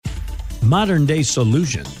Modern-day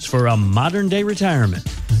solutions for a modern-day retirement.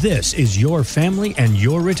 This is your family and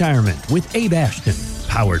your retirement with Abe Ashton,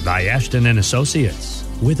 powered by Ashton & Associates.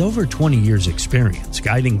 With over 20 years' experience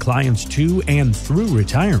guiding clients to and through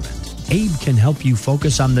retirement, Abe can help you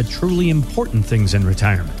focus on the truly important things in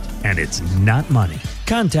retirement, and it's not money.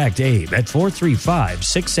 Contact Abe at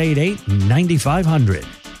 435-688-9500.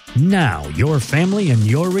 Now, your family and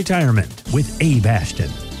your retirement with Abe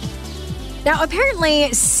Ashton. Now, apparently,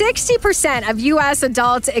 60% of U.S.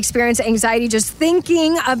 adults experience anxiety just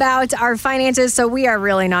thinking about our finances, so we are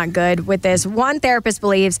really not good with this. One therapist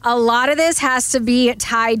believes a lot of this has to be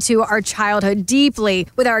tied to our childhood deeply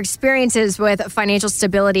with our experiences with financial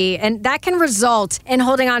stability, and that can result in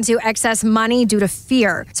holding on to excess money due to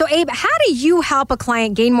fear. So, Abe, how do you help a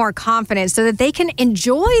client gain more confidence so that they can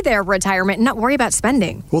enjoy their retirement and not worry about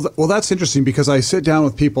spending? Well, that's interesting because I sit down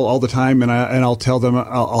with people all the time, and I'll tell them,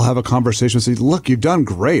 I'll have a conversation. Say, look, you've done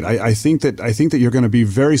great. I think that you're going to be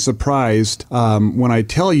very surprised when I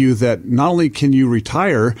tell you that not only can you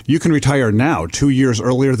retire, you can retire now 2 years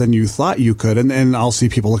earlier than you thought you could. And I'll see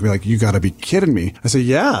people look at me like, you got to be kidding me. I say,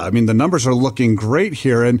 yeah, I mean, the numbers are looking great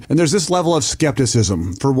here. And there's this level of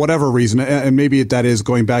skepticism for whatever reason. And maybe that is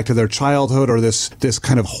going back to their childhood or this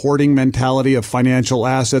kind of hoarding mentality of financial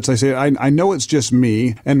assets. I say, I know it's just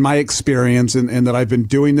me and my experience and that I've been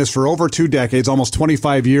doing this for over 2 decades, almost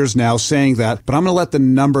 25 years now, saying that, but I'm going to let the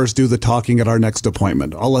numbers do the talking at our next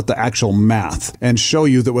appointment. I'll let the actual math and show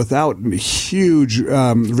you that without huge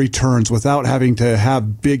returns, without having to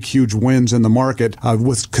have big, huge wins in the market,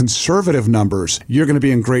 with conservative numbers, you're going to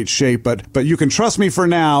be in great shape. But you can trust me for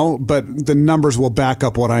now, but the numbers will back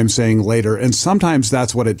up what I'm saying later. And sometimes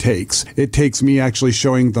that's what it takes. It takes me actually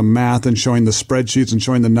showing the math and showing the spreadsheets and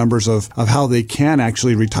showing the numbers of how they can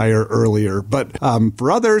actually retire earlier. But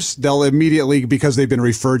for others, they'll immediately, because they've been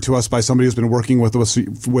referred to us by somebody who's been working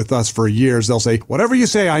with us for years, they'll say, whatever you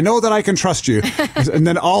say, I know that I can trust you. And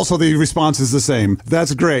then also the response is the same.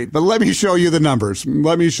 That's great, but let me show you the numbers.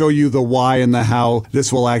 Let me show you the why and the how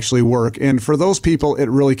this will actually work. And for those people, it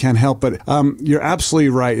really can help. But you're absolutely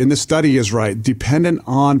right. And this study is right. Dependent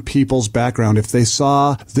on people's background, if they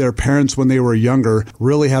saw their parents when they were younger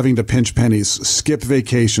really having to pinch pennies, skip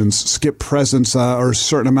vacations, skip presents or a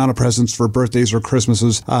certain amount of presents for birthdays or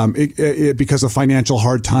Christmases because of financial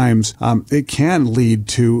hard times, it can lead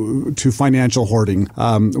to financial hoarding.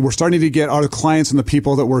 We're starting to get our clients and the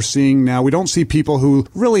people that we're seeing now. We don't see people who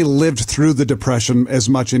really lived through the Depression as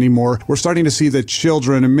much anymore. We're starting to see the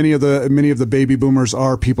children, and many of the baby boomers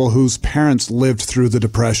are people whose parents lived through the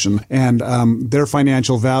Depression, and their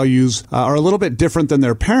financial values are a little bit different than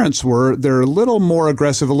their parents were. They're a little more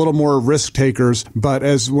aggressive, a little more risk takers. But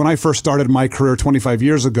as when I first started my career 25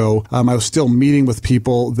 years ago, I was still meeting with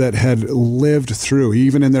people that had lived through,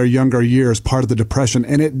 even in their younger years, part of the Depression,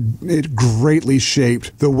 and it greatly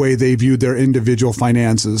shaped the way they viewed their individual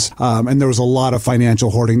finances. And there was a lot of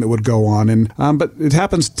financial hoarding that would go on. And but it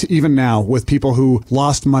happens even now with people who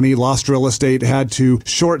lost money, lost real estate, had to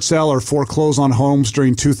short sell or foreclose on homes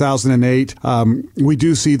during 2008. We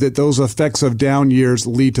do see that those effects of down years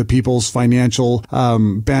lead to people's financial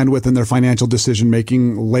bandwidth and their financial decision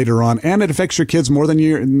making later on, and it affects your kids more than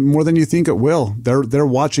you think it will. They're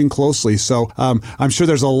watching closely. So I'm sure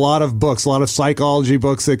there's a lot of books, a lot of psychology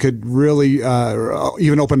books that could really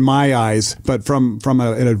even open my eyes. But from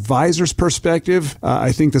an advisor's perspective,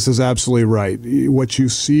 I think this is absolutely right. What you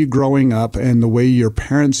see growing up and the way your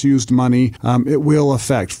parents used money, it will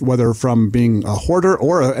affect, whether from being a hoarder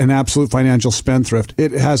or an absolute financial spendthrift,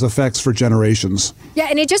 it has effects for generations. Yeah,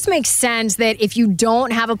 and it just makes sense that if you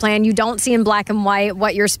don't have a plan, you don't see in black and white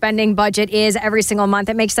what your spending budget is every single month,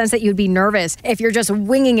 it makes sense that you'd be nervous if you're just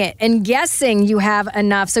winging it and guessing you have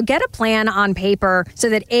enough. So get a plan on paper so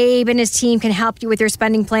that Abe and his team can help you with your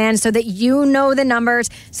spending plan so that you know the numbers,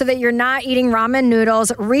 so that you're not eating ramen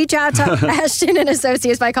noodles. Reach out to Ashton and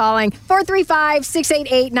Associates by calling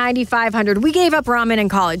 435-688-9500. We gave up ramen in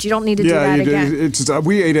college. You don't need to do that again.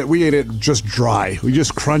 We ate it just dry. We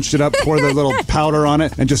just crunched it up, pour the little powder on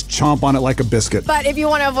it, and just chomp on it like a biscuit. But if you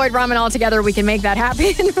want to avoid ramen altogether, we can make that happen.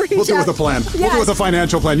 We'll do it with a plan. Yes. We'll do it with a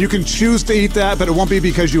financial plan. You can choose to eat that, but it won't be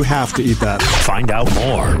because you have to eat that. Find out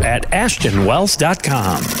more at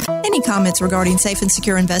AshtonWealth.com. Any comments regarding safe and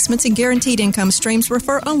secure investments and guaranteed income streams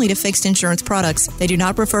refer only to fixed insurance products. They do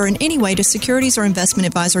not refer in any way to securities or investment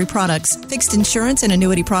advisory products. Fixed insurance and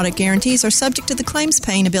annuity product guarantees are subject to the claims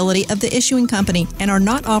paying ability of the issuing company and are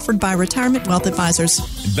not offered by Retirement Wealth Advisors.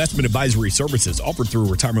 Investment advisory services offered through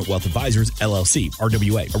Retirement Wealth Advisors, LLC,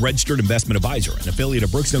 RWA, a registered investment advisor, an affiliate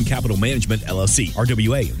of Brookstone Capital Management, LLC.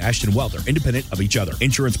 RWA and Ashton Wealth are independent of each other.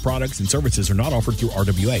 Insurance products and services are not offered through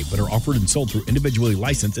RWA, but are offered and sold through individually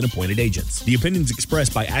licensed and appointed agents. The opinions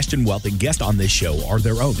expressed by Ashton Wealth and guests on this show are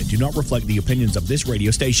their own and do not reflect the opinions of this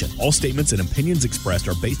radio station. All statements and opinions expressed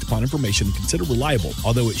are based upon information considered reliable,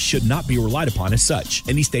 although it should not be relied upon as such.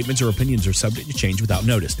 Any statements or opinions are subject to change without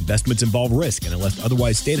notice. Investments involve risk and, unless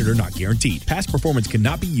otherwise stated, are not guaranteed. Past performance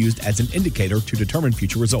cannot be used as an indicator to determine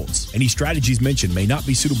future results. Any strategies mentioned may not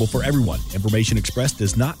be suitable for everyone. Information expressed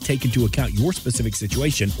does not take into account your specific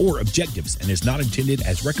situation or objectives and is not intended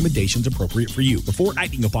as recommendations appropriate for you. Before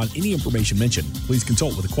acting upon any information mentioned, please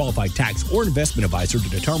consult with a qualified tax or investment advisor to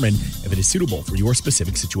determine if it is suitable for your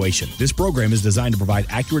specific situation. This program is designed to provide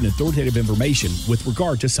accurate and authoritative information with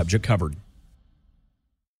regard to subject covered.